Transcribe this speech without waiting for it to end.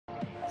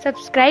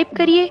Subscribe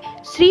करिए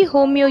Shri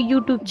homeo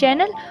YouTube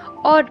channel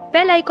और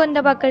bell icon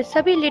दबाकर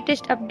सभी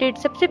लेटेस्ट अपडेट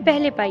सबसे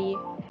पहले पाइए।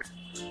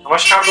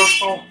 नमस्कार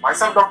दोस्तों, मैं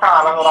सब डॉक्टर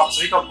आनंद और आप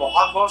सभी का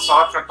बहुत बहुत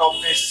स्वागत करता हूँ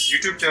अपने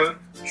यूट्यूब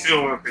चैनल श्री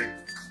होम्यो पे।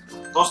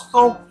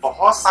 दोस्तों,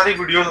 बहुत सारी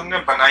वीडियोस हमने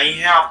बनाई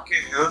हैं आपके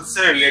हेल्थ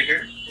से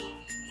रिलेटेड,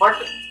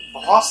 बट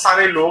बहुत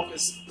सारे लोग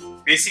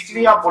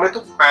बेसिकली आप बोले तो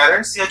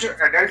पेरेंट्स या जो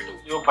एडल्ट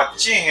जो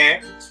बच्चे हैं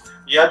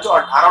या जो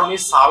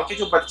 18-19 साल के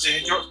जो बच्चे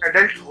हैं जो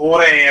एडल्ट हो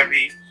रहे हैं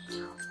अभी,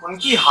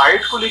 उनकी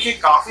हाइट को लेके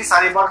काफी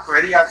सारी बार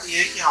क्वेरी आती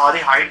है कि हमारी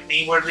हाइट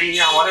नहीं बढ़ रही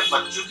है, हमारे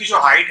बच्चों की जो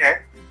हाइट है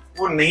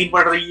वो नहीं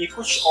बढ़ रही है,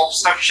 कुछ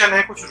ऑब्स्ट्रक्शन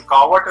है, कुछ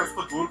रुकावट है,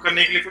 उसको दूर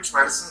करने के लिए कुछ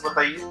मेडिसिन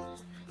बताइए।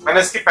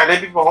 मैंने इसके पहले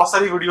भी बहुत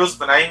सारी वीडियोस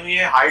बनाई हुई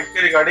है हाइट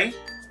के रिगार्डिंग,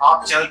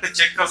 आप चैनल पे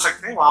चेक कर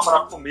सकते हैं, वहां पर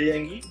आपको मिल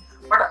जाएंगी।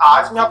 बट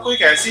आज मैं आपको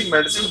एक ऐसी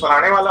मेडिसिन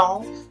बनाने वाला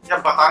हूँ या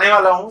बताने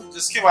वाला हूँ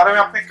जिसके बारे में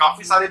आपने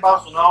काफी सारी बार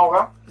सुना होगा।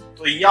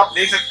 तो ये आप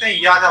देख सकते हैं,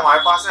 ये आज हमारे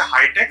पास है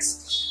हाइटेक्स।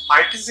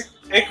 हाइटेक्स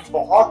एक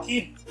बहुत ही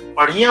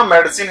बढ़िया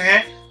मेडिसिन है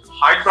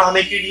हाइट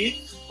बढ़ाने के लिए,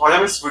 और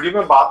हम इस वीडियो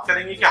में बात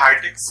करेंगे कि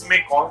हाइटेक्स में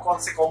कौन कौन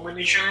से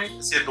कॉम्बिनेशन है,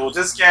 इसके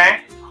डोजेस क्या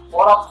है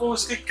और आपको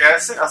इसके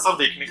कैसे असर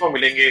देखने को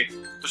मिलेंगे।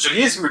 तो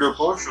चलिए इस वीडियो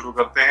को शुरू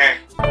करते हैं।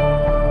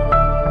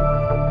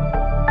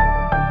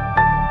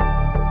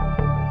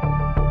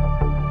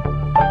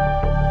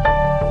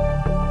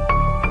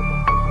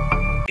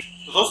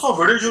 तो दोस्तों,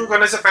 वीडियो शुरू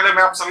करने से पहले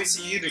मैं आप सभी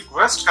से ये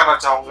रिक्वेस्ट करना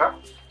चाहूंगा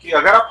कि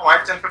अगर आप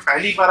हमारे चैनल पर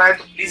पहली बार आए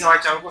तो प्लीज हमारे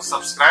चैनल को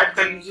सब्सक्राइब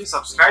कर लीजिए।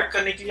 सब्सक्राइब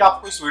करने के लिए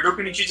आपको इस वीडियो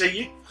के नीचे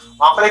चाहिए,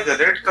 वहां पर एक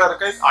रेड कलर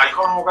का एक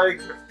आइकॉन होगा,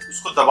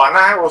 उसको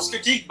दबाना है और उसके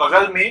ठीक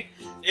बगल में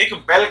एक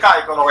बेल का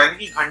आइकॉन होगा, यानी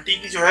कि घंटी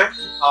की जो है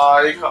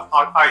एक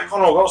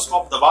आइकॉन होगा, उसको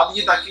आप दबा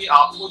दीजिए ताकि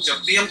आपको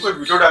जब भी हम कोई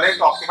वीडियो डालें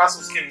तो आपके पास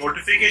उसकी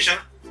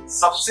नोटिफिकेशन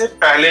सबसे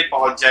पहले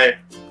पहुंच जाए।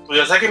 तो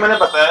जैसा कि मैंने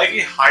बताया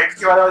कि हाइट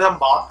के बारे में हम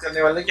बात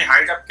करने वाले हैं कि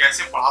हाइट आप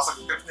कैसे बढ़ा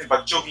सकते हैं अपने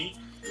बच्चों की,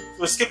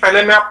 तो इसके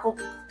पहले मैं आपको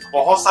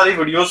बहुत सारी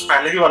वीडियोस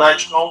पहले भी बना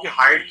चुका हूँ कि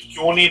हाइट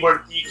क्यों नहीं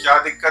बढ़ती, क्या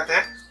दिक्कत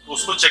है। तो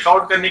उसको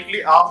चेकआउट करने के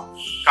लिए आप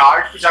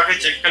कार्ड पे जाके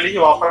चेक कर लीजिए,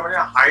 वहां पर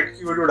मैंने हाइट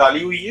की वीडियो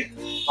डाली हुई है,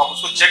 आप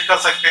उसको चेक कर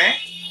सकते हैं।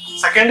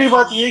 सेकेंडरी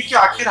बात ये है कि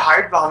आखिर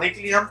हाइट बढ़ाने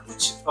के लिए हम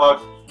कुछ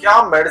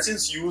क्या मेडिसिन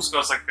यूज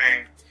कर सकते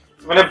हैं।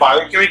 तो मैंने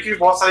बायोकेमिक की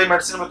बहुत सारी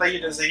मेडिसिन बताई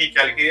है, जैसे कि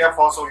कैलकेरिया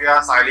फॉस हो गया,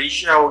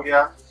 साइलेशिया हो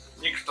गया,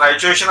 एक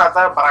ट्राइचुएशन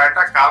आता है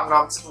पराइटा काम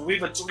नाम से, वो भी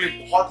बच्चों के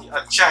लिए बहुत ही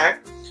अच्छा है।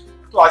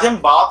 तो आज हम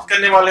बात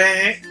करने वाले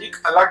हैं एक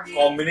अलग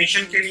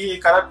कॉम्बिनेशन के लिए,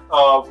 एक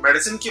अलग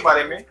मेडिसिन के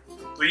बारे में।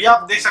 तो ये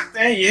आप देख सकते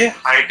हैं, ये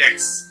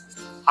हाइटेक्स।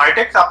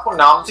 हाइटेक्स आपको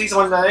नाम से ही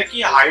समझ में आया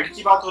कि हाइट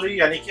की बात हो रही है,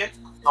 यानी कि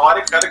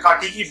हमारे कर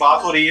काठी की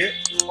बात हो रही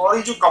है। और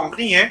ये जो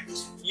कंपनी है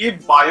ये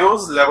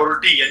बायोस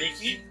लेबोरेटरी, यानी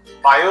कि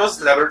बायोस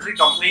लेबोरेटरी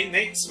कंपनी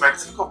ने इस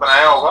मेडिसिन को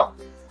बनाया होगा।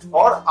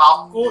 और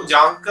आपको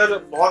जानकर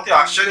बहुत ही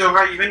आश्चर्य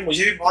होगा, इवन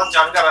मुझे भी बहुत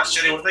जानकर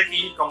आश्चर्य होता है कि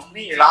ये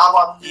कंपनी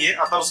इलाहाबाद की है,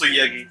 अतर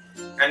सुइया की,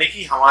 यानी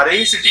कि हमारे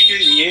ही सिटी की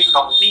ये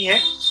कंपनी है।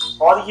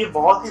 और ये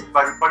बहुत ही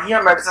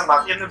बढ़िया मेडिसिन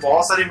आती है, हमने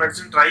बहुत सारी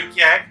मेडिसिन ट्राई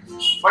किया है,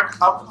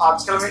 बट अब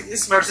आजकल मैं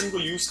इस मेडिसिन को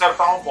यूज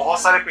करता हूँ।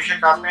 बहुत सारे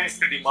पेशेंट आते हैं,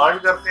 इसकी डिमांड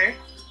करते हैं,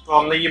 तो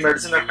हमने ये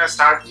मेडिसिन रखना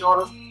स्टार्ट किया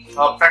और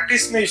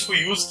प्रैक्टिस में इसको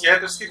यूज किया है,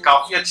 तो इसके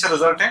काफी अच्छे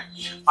रिजल्ट हैं।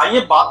 आइए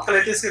बात कर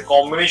लेते हैं इसके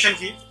कॉम्बिनेशन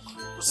की।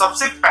 तो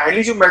सबसे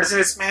पहली जो मेडिसिन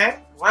इसमें है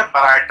वो है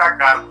पराइटा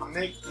कार्ब।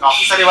 हमने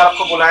काफी सारी बार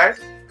आपको बोला है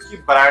कि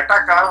पराइटा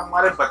कार्ब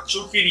हमारे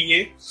बच्चों के लिए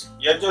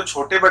या जो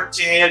छोटे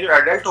बच्चे हैं या जो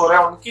एडल्ट हो रहे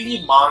हैं उनके लिए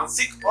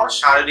मानसिक और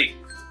शारीरिक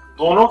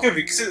दोनों के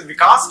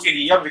विकास के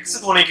लिए या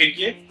विकसित होने के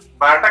लिए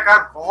पराइटा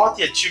कार्ब बहुत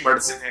ही अच्छी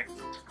मेडिसिन है।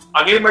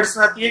 अगली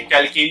मेडिसिन आती है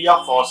कैलकेरिया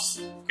फॉस।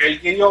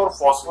 कैलकेरिया और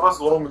फॉस्फोरस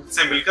दोनों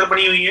से मिलकर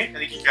बनी हुई है,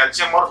 यानी कि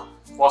कैल्शियम और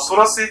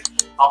फॉस्फोरस से।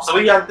 आप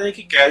सभी जानते हैं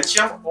कि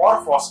कैल्शियम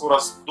और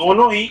फॉस्फोरस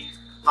दोनों ही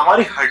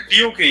हमारी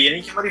हड्डियों के लिए,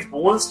 यानी कि हमारी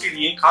बोन्स के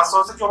लिए,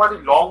 खासतौर से जो हमारी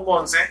लॉन्ग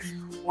बोन्स हैं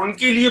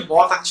उनके लिए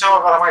बहुत अच्छा।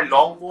 अगर हमारी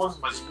लॉन्ग बोन्स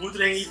मजबूत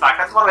रहेंगी,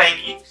 ताकतवर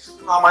रहेंगी,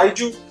 तो हमारी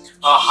जो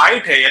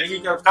हाइट है यानी कि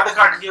कद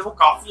काठी है वो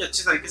काफी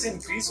अच्छे तरीके से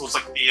इंक्रीज हो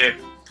सकती है।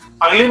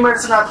 अगली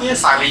मेडिसिन आती है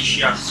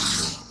साइलेशिया।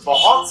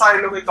 बहुत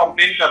सारे लोग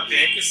कंप्लेन करते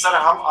हैं कि सर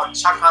हम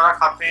अच्छा खाना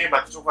खाते हैं,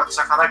 बच्चों को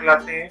अच्छा खाना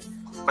खिलाते हैं,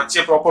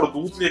 बच्चे प्रॉपर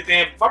दूध लेते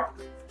हैं, बट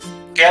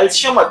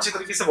कैल्शियम अच्छे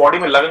तरीके से बॉडी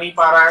में लग नहीं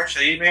पा रहा है,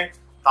 शरीर में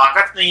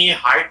ताकत नहीं है,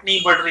 हाइट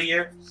नहीं बढ़ रही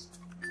है,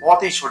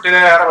 बहुत ही छोटे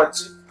रह रहे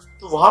बच्चे।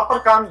 तो वहां पर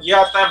काम ये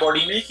आता है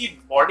बॉडी में कि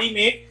बॉडी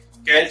में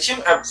कैल्शियम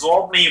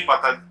एब्जॉर्ब नहीं हो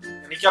पाता,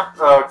 यानी कि आप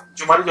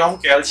जो हम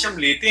कैल्शियम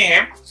लेते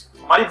हैं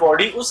हमारी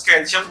बॉडी उस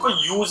कैल्शियम को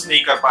यूज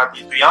नहीं कर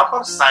पाती। तो यहाँ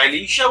पर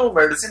साइलेशिया वो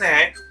मेडिसिन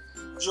है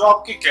जो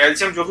आपके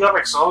कैल्शियम, जो भी आप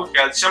एक्सटर्नल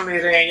कैल्शियम ले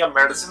रहे हैं या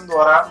मेडिसिन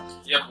द्वारा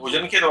या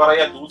भोजन के द्वारा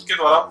या दूध के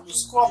द्वारा,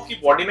 उसको आपकी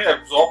बॉडी में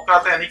एब्जॉर्ब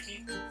कराता है, यानी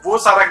कि वो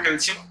सारा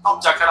कैल्शियम अब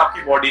जाकर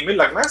आपकी बॉडी में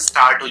लगना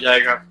स्टार्ट हो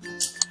जाएगा।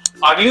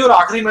 अगली और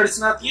आखिरी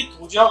मेडिसिन आती है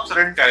थूजा ऑफ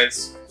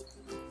सेरेंटेरिस।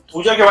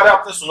 थूजा के बारे में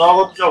आपने सुना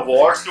होगा, थूजा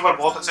वार्ड्स के ऊपर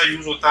बहुत अच्छा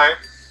यूज होता है।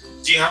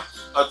 जी हाँ,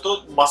 तो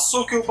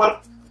मस्सों के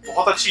ऊपर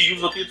बहुत अच्छी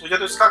यूज होती है थूजा।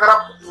 तो इसका अगर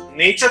आप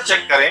नेचर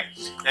चेक करें,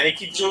 यानी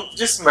कि जो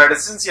जिस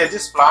मेडिसिन या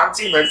जिस प्लांट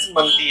से मेडिसिन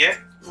बनती है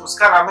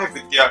उसका नाम है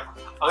विद्या।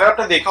 अगर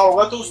आपने देखा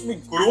होगा तो उसमें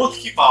ग्रोथ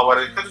की पावर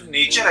है, इसका जो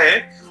नेचर है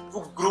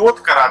वो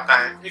ग्रोथ कराता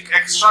है, एक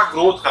एक्स्ट्रा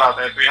ग्रोथ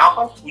कराता है। तो यहाँ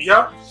पर थूजा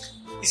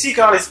इसी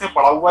कारण इसमें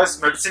पड़ा हुआ है इस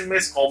मेडिसिन में,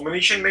 इस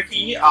कॉम्बिनेशन में,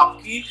 कि ये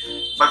आपकी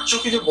बच्चों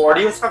की जो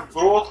बॉडी है उसका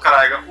ग्रोथ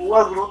कराएगा,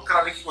 ओवर ग्रोथ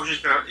कराने की कोशिश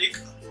करेगा, एक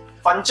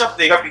पंचअप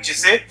देगा पीछे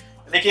से,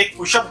 यानी कि एक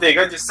पुशअप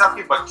देगा जिससे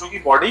आपके बच्चों की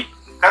बॉडी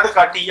कद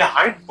काटी या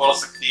हाइट बढ़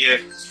सकती है।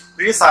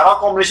 तो ये सारा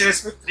कॉम्बिनेशन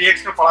इसमें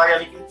 3x में पड़ा है,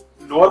 यानी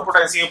कि लोअर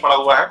पोटेंसी में पड़ा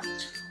हुआ है।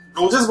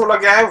 डोजेस बोला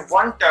गया है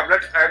 1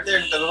 tablet at the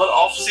interval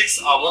of 6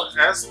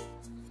 our as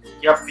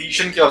या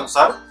फिजिशियन के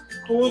अनुसार।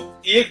 तो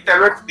एक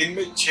टैबलेट दिन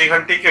में 6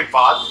 घंटे के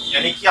बाद,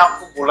 यानी कि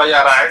आपको बोला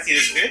जा रहा है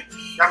सीरीज में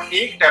कि आप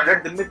एक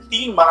टैबलेट दिन में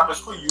 3 बार आप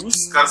इसको यूज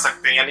कर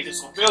सकते हैं, यानी कि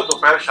सुबह और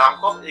दोपहर शाम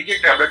को आप एक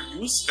टैबलेट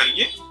यूज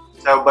करिए,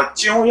 चाहे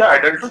बच्चे हो या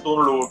एडल्ट हो,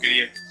 दोनों लोगों के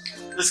लिए।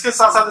 इसके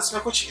साथ साथ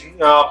इसमें कुछ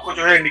आपको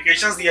जो है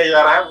इंडिकेशंस दिया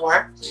जा रहा है, वो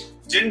है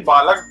जिन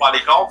बालक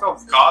बालिकाओं का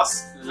विकास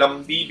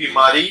लंबी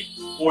बीमारी,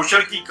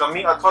 पोषण की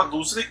कमी अथवा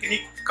दूसरे किन्हीं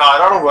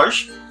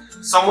कारणवश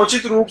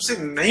समुचित रूप से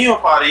नहीं हो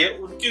पा रही है,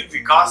 उनके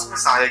विकास में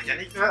सहायक,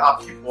 यानी कि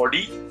आपकी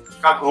बॉडी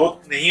का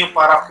ग्रोथ नहीं हो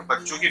पा रहा, आपके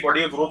बच्चों की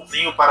बॉडी का ग्रोथ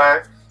नहीं हो पा रहा है,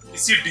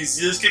 किसी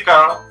डिजीज के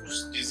कारण,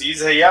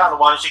 डिजीज है या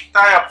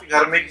अनुवांशिकता है आपके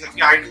घर में कि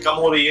सबकी हाइट कम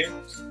हो रही है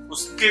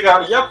उसके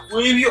कारण, या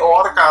कोई भी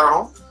और कारण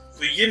हो,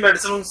 तो ये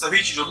मेडिसिन उन सभी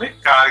चीजों में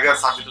कारगर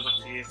साबित हो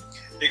सकती है।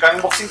 एक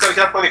अनबॉक्सिंग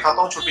करके आपको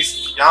दिखाता हूँ छोटी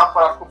सी। यहाँ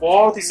पर आपको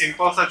बहुत ही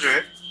सिंपल सा जो है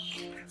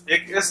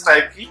एक इस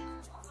टाइप की,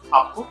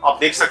 आपको आप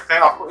देख सकते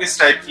हैं, आपको इस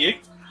टाइप की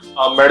एक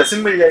मेडिसिन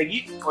मिल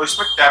जाएगी और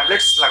इसमें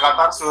टैबलेट्स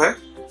लगातार जो है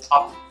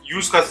आप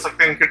यूज कर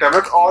सकते हैं इनके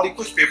टैबलेट। और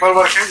कुछ पेपर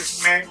वर्क है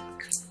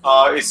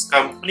जिसमें इस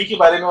कंपनी के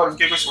बारे में और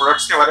उनके कुछ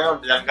प्रोडक्ट्स के बारे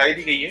में जानकारी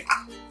दी गई है।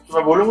 तो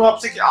मैं बोलूंगा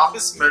आपसे कि आप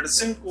इस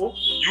मेडिसिन को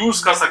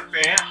यूज कर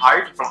सकते हैं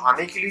हाइट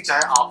बढ़ाने के लिए,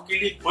 चाहे आपके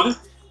लिए खुद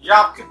या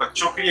आपके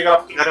बच्चों के लिए। अगर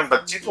आपके घर में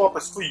बच्चे तो आप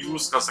इसको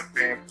यूज कर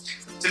सकते हैं।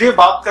 चलिए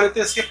बात करते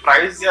हैं इसके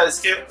प्राइस या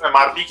इसके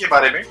MRP के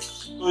बारे में।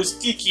 तो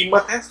इसकी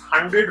कीमत है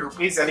 100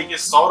 रुपीज, यानी कि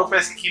 100 रुपए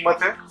इसकी कीमत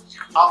है।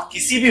 आप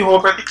किसी भी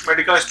होम्योपैथिक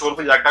मेडिकल स्टोर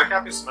पे जाकर के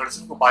आप इस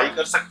मेडिसिन को बाई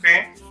कर सकते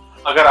हैं।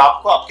 अगर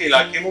आपको आपके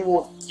इलाके में वो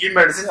ये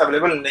मेडिसिन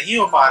अवेलेबल नहीं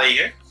हो पा रही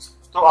है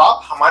तो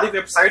आप हमारी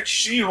वेबसाइट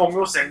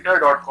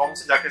shreehomeocenter.com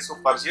से जाकर इसको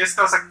परचेज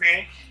कर सकते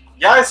हैं,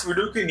 या इस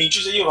वीडियो के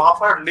नीचे जाइए, वहां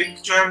पर लिंक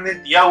जो है हमने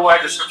दिया हुआ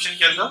है डिस्क्रिप्शन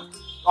के अंदर,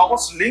 तो आप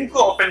उस लिंक को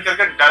ओपन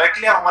करके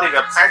डायरेक्टली आप हमारी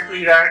वेबसाइट पर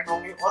रिडायरेक्ट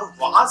होंगे और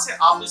वहां से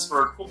आप इस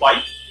प्रोडक्ट को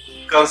बाई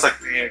कर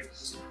सकते हैं।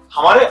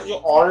 हमारे जो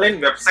ऑनलाइन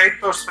वेबसाइट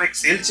पर उस पर एक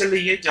सेल चल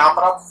रही है जहां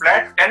पर आप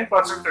फ्लैट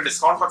 10% का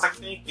डिस्काउंट पा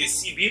सकते हैं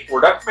किसी भी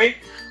प्रोडक्ट पे।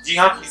 जी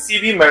हाँ, किसी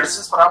भी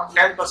मेडिसिन पर आप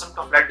 10%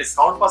 का फ्लैट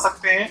डिस्काउंट पा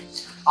सकते हैं।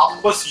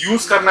 आपको बस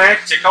यूज करना है,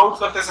 चेकआउट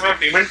करते समय,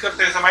 पेमेंट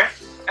करते समय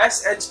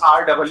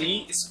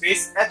SHREE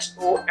स्पेस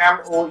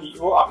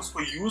HOMOEO आप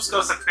इसको यूज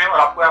कर सकते हैं और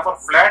आपको यहाँ पर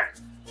फ्लैट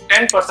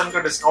 10% का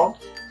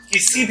डिस्काउंट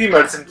किसी भी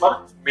मेडिसिन पर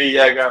मिल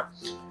जाएगा।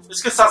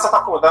 इसके साथ साथ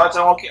आपको बताना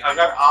चाहूंगा कि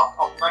अगर आप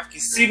अपना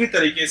किसी भी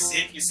तरीके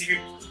से किसी भी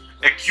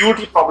एक्यूट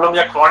प्रॉब्लम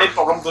या क्रॉनिक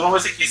प्रॉब्लम, दोनों में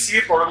से किसी भी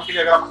प्रॉब्लम के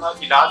लिए अगर अपना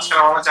इलाज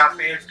करवाना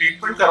चाहते हैं,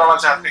 ट्रीटमेंट करवाना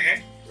चाहते हैं,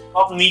 तो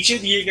आप नीचे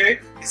दिए गए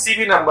किसी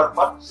भी नंबर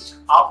पर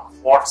आप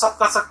व्हाट्सएप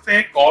कर सकते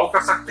हैं, कॉल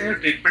कर सकते हैं,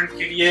 ट्रीटमेंट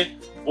के लिए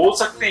बोल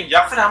सकते हैं,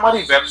 या फिर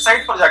हमारी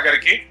वेबसाइट पर जाकर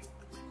के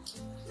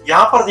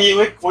यहाँ पर दिए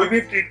हुए कोई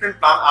भी ट्रीटमेंट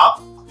प्लान आप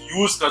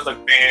यूज कर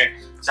सकते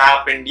हैं। चाहे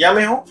आप इंडिया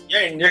में हो या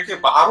इंडिया के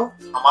बाहर हो,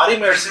 हमारी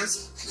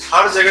मेडिसिन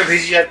हर जगह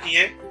भेजी जाती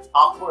है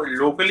आपको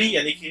लोकली,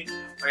 यानी कि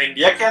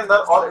इंडिया के अंदर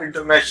और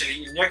इंटरनेशनली,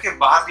 इंडिया के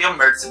बाहर भी हम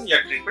मेडिसिन या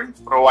ट्रीटमेंट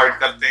प्रोवाइड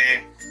करते हैं।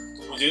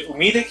 तो मुझे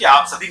उम्मीद है कि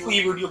आप सभी को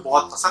ये वीडियो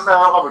बहुत पसंद आया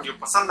होगा। वीडियो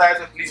पसंद आया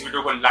तो प्लीज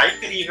वीडियो को लाइक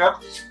करिएगा,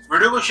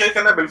 वीडियो को शेयर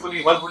करना बिल्कुल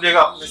ही मत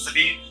भूलिएगा अपने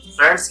सभी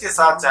फ्रेंड्स के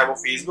साथ, चाहे वो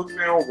फेसबुक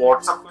पे हो,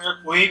 व्हाट्सएप पे हो,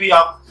 कोई भी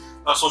आप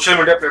सोशल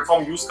मीडिया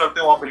प्लेटफॉर्म यूज करते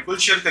हो, आप बिल्कुल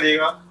शेयर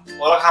करिएगा।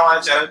 और अगर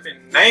हमारे चैनल पे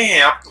नए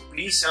हैं आप, तो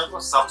प्लीज चैनल को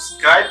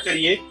सब्सक्राइब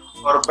करिए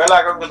और बेल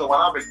आइकन को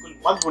दबाना बिल्कुल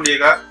मत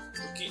भूलिएगा,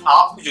 क्योंकि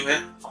आप जो है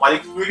हमारी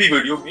कोई भी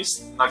वीडियो मिस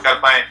न कर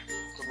पाए।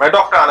 तो मैं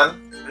डॉक्टर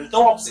आनंद मिलता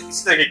हूँ आपसे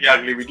इसी तरह के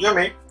अगली वीडियो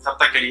में। तब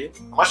तक के लिए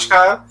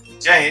नमस्कार,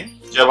 जय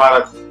हिंद, जय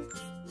भारत।